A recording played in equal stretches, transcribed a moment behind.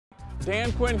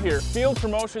Dan Quinn here, Field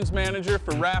Promotions Manager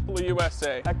for Rapala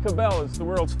USA. At Cabela is the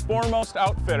world's foremost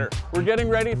outfitter. We're getting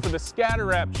ready for the Scatter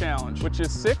Rap Challenge, which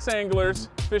is 6 anglers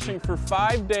fishing for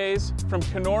 5 days from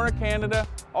Kenora, Canada,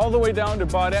 all the way down to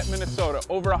Baudette, Minnesota.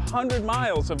 Over 100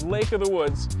 miles of Lake of the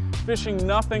Woods, fishing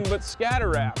nothing but scatter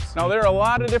raps. Now there are a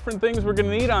lot of different things we're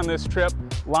gonna need on this trip.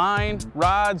 Line,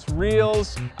 rods,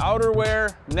 reels,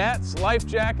 outerwear, nets, life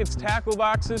jackets, tackle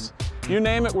boxes. You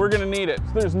name it, we're gonna need it.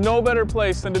 So there's no better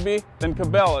place than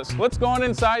Cabela's. Let's go on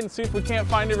inside and see if we can't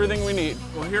find everything we need.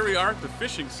 Well, here we are at the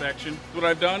fishing section. What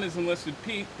I've done is enlisted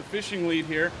Pete, the fishing lead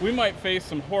here. We might face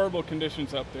some horrible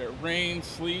conditions up there. Rain,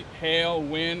 sleet, hail,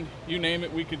 wind, you name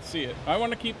it, we could see it. I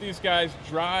wanna keep these guys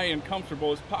dry and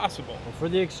comfortable as possible. Well, for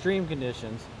the extreme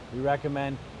conditions, we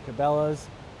recommend Cabela's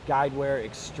Guidewear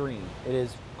Extreme. It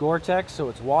is Gore-Tex, so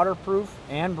it's waterproof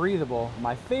and breathable.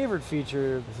 My favorite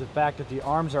feature is the fact that the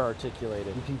arms are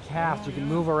articulated. You can cast, you can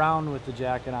move around with the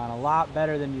jacket on a lot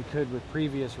better than you could with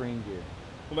previous rain gear.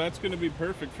 Well, that's going to be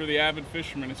perfect for the avid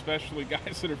fishermen, especially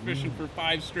guys that are fishing for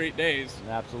 5 straight days.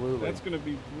 Absolutely. That's going to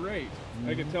be great.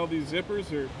 I can tell these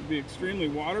zippers are be extremely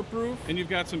waterproof, and you've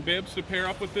got some bibs to pair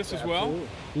up with this as well.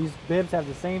 These bibs have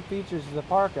the same features as the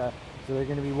parka, so they're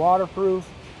going to be waterproof,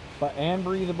 and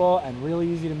breathable and really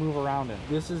easy to move around in.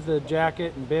 This is the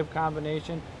jacket and bib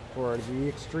combination for the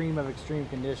extreme of extreme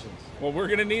conditions. Well, we're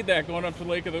gonna need that going up to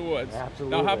Lake of the Woods.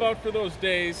 Absolutely. Now, how about for those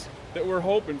days that we're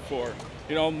hoping for?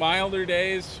 You know, milder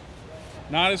days,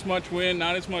 not as much wind,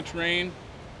 not as much rain,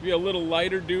 be a little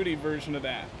lighter duty version of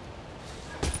that.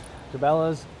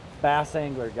 Cabela's Bass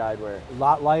Angler Guidewear. A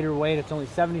lot lighter weight, it's only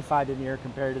 75 denier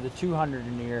compared to the 200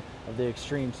 denier of the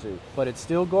Extreme suit. But it's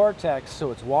still Gore-Tex,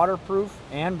 so it's waterproof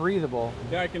and breathable.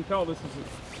 Yeah, I can tell this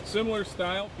is a similar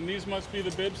style, and these must be the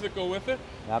bibs that go with it?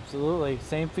 Absolutely,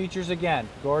 same features again.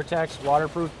 Gore-Tex,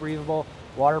 waterproof, breathable,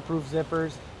 waterproof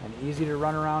zippers, and easy to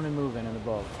run around and move in the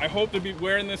boat. I hope to be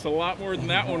wearing this a lot more than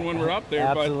that one when we're up there,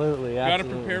 absolutely, but gotta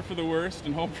prepare for the worst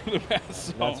and hope for the best.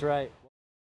 So. That's right.